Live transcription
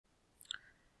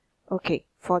Okay,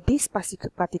 for this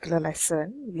particular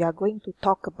lesson, we are going to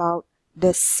talk about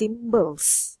the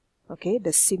symbols. Okay,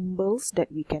 the symbols that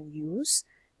we can use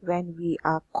when we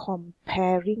are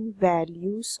comparing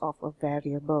values of a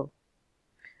variable.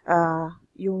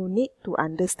 You need to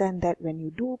understand that when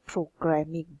you do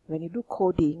programming, when you do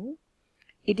coding,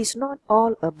 it is not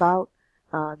all about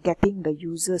getting the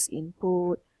user's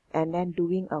input and then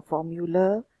doing a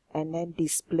formula and then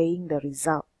displaying the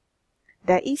result.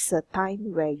 There is a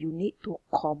time where you need to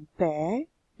compare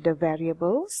the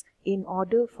variables in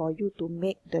order for you to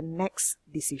make the next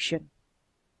decision.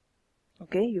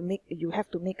 Okay, you have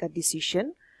to make a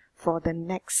decision for the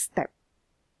next step.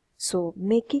 So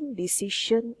making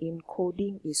decision in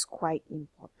coding is quite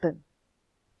important.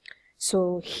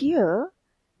 So here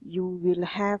you will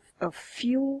have a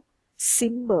few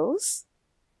symbols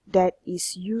that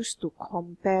is used to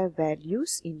compare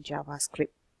values in JavaScript.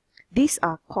 These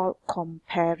are called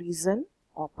comparison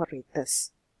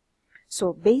operators.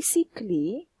 So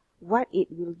basically, what it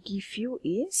will give you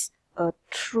is a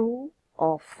true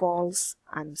or false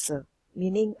answer,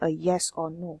 meaning a yes or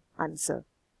no answer,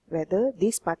 whether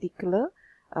this particular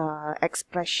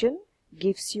expression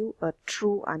gives you a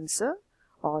true answer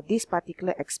or this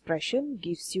particular expression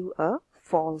gives you a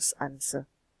false answer.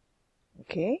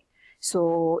 Okay,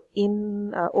 so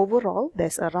in overall,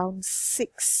 there's around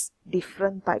 6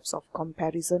 different types of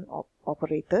comparison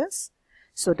operators.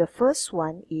 So the first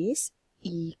one is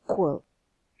equal.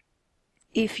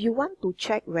 If you want to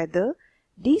check whether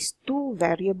these two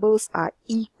variables are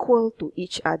equal to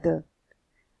each other,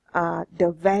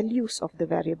 the values of the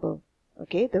variable,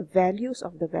 okay, the values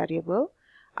of the variable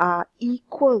are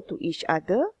equal to each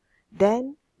other,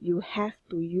 then you have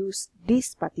to use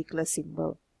this particular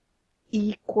symbol,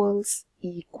 equals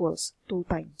 2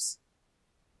 times.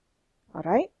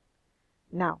 Alright,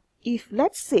 now if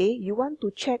let's say you want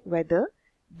to check whether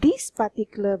this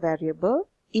particular variable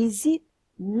is it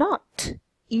not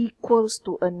equals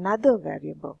to another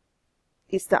variable,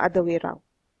 it's the other way around.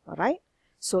 Alright,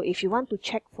 so if you want to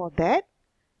check for that,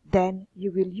 then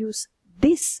you will use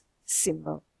this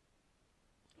symbol.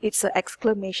 It's an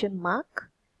exclamation mark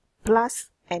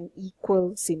plus an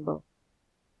equal symbol.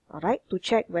 Alright, to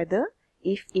check whether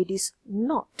if it is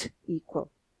not equal.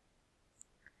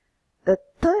 The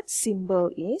third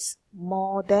symbol is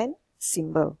more than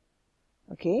symbol.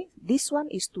 Okay, this one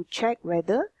is to check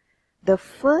whether the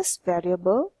first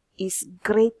variable is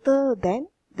greater than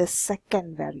the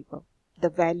second variable, the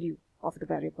value of the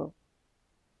variable.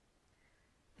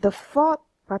 The fourth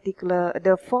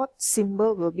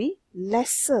symbol will be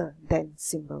lesser than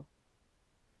symbol.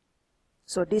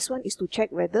 So this one is to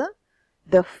check whether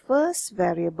the first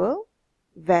variable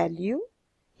value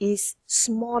is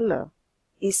smaller,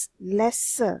 is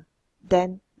lesser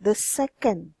than the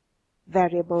second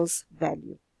variable's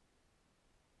value.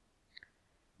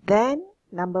 Then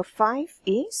number 5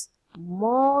 is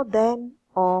more than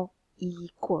or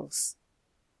equals.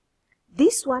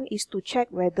 This one is to check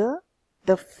whether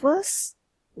the first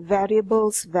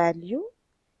variable's value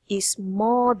is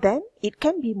more than, it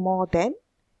can be more than,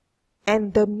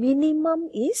 and the minimum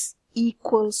is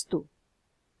equals to.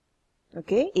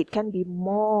 Okay, it can be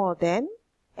more than,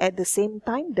 at the same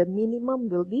time the minimum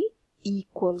will be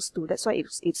equals to. That's why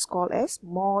it's called as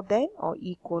more than or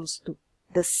equals to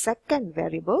the second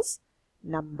variable's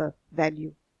number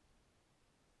value.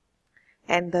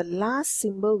 And the last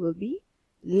symbol will be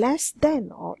less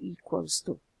than or equals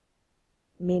to,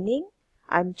 meaning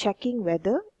I'm checking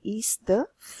whether is the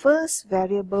first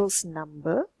variable's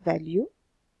number value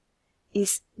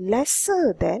is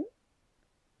lesser than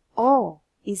or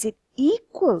is it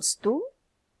equals to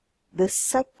the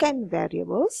second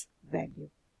variable's value.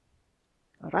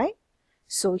 Alright,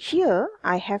 so here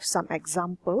I have some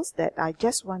examples that I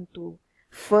just want to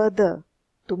further,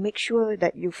 to make sure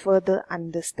that you further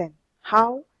understand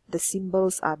how the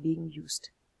symbols are being used.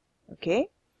 Okay,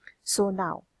 so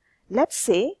now let's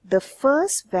say the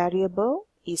first variable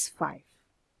is 5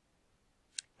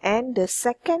 and the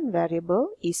second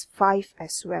variable is 5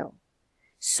 as well.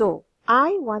 So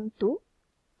I want to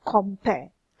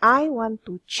compare. I want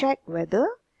to check whether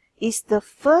is the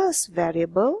first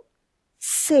variable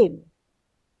same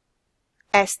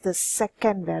as the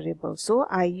second variable. So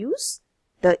I use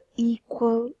the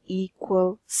equal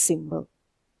symbol.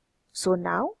 So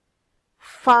now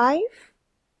 5,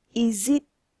 is it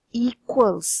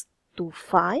equals to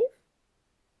 5?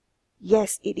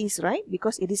 Yes, it is, right?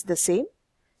 Because it is the same.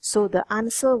 So the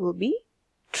answer will be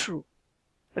true.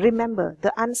 Remember,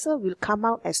 the answer will come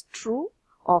out as true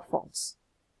or false.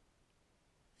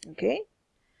 Okay,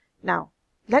 now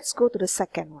let's go to the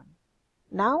second one.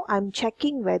 Now I'm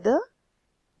checking whether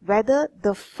whether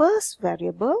the first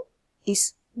variable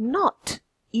is not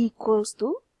equals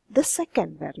to the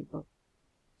second variable.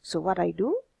 So what I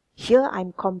do, here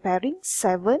I'm comparing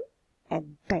 7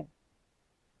 and 10.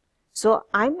 So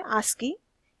I'm asking,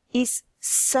 is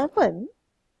 7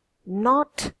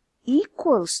 not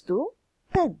equals to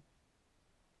 10?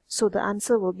 So the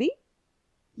answer will be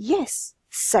yes,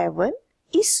 7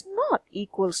 is not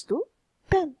equals to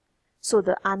 10. So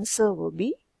the answer will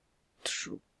be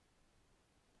true.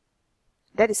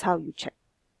 That is how you check.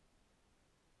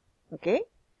 Okay,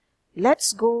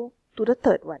 let's go to the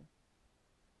third one.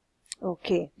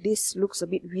 Okay, this looks a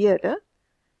bit weird.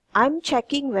 I'm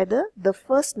checking whether the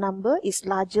first number is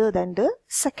larger than the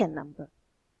second number.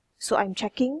 So I'm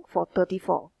checking for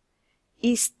 34.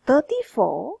 Is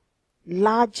 34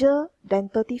 larger than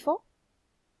 34?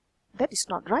 That is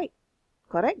not right.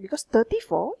 Correct? Because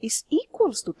 34 is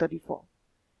equals to 34.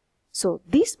 So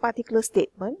this particular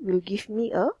statement will give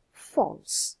me a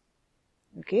false.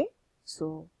 Okay?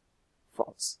 So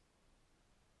false.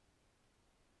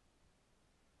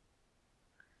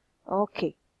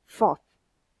 Okay, fourth.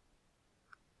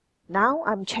 Now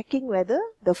I'm checking whether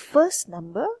the first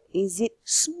number, is it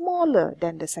smaller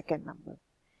than the second number?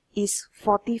 Is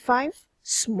 45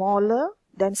 smaller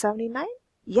than 79?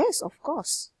 Yes, of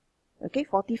course. Okay,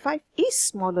 45 is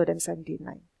smaller than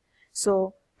 79.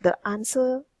 So the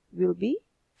answer will be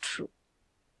true.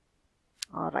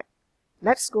 Alright,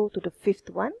 let's go to the fifth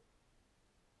one.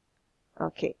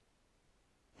 Okay,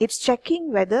 it's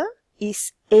checking whether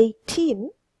is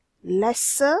 18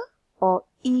 lesser or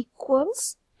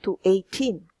equals to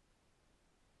 18.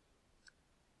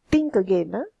 Think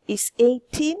again, is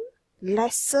 18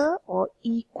 lesser or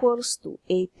equals to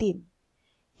 18?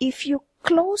 If you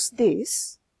close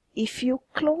this,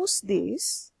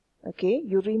 okay,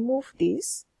 you remove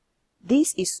this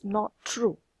is not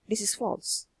true. This is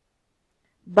false.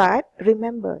 But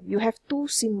remember, you have two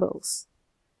symbols.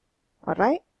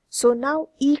 Alright, so now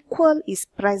equal is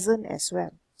present as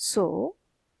well. So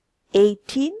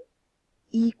 18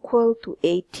 equal to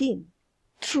 18,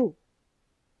 true.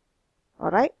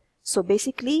 Alright, so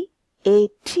basically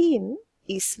 18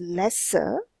 is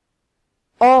lesser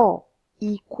or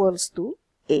equals to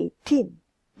 18.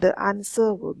 The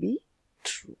answer will be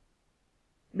true.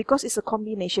 Because it's a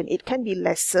combination. It can be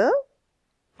lesser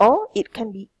or it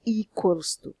can be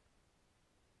equals to.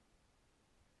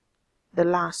 The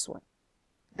last one.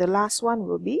 The last one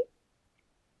will be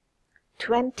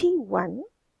 21.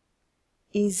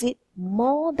 Is it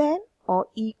more than or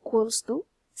equals to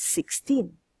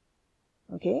 16?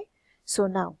 Okay, so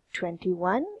now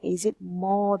 21, is it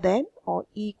more than or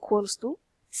equals to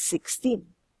 16?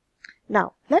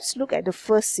 Now let's look at the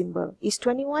first symbol. Is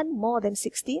 21 more than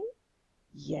 16?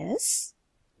 Yes.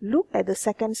 Look at the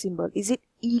second symbol. Is it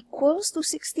equals to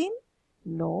 16?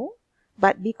 No.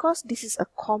 But because this is a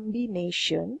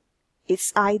combination,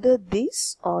 it's either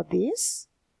this or this.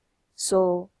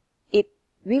 So it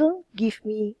will give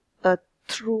me a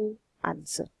true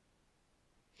answer.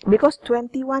 Because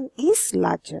 21 is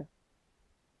larger.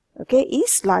 Okay,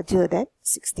 is larger than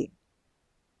 16.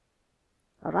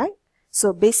 Alright.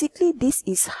 So basically this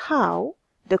is how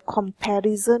the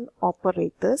comparison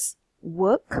operators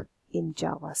work in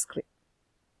JavaScript.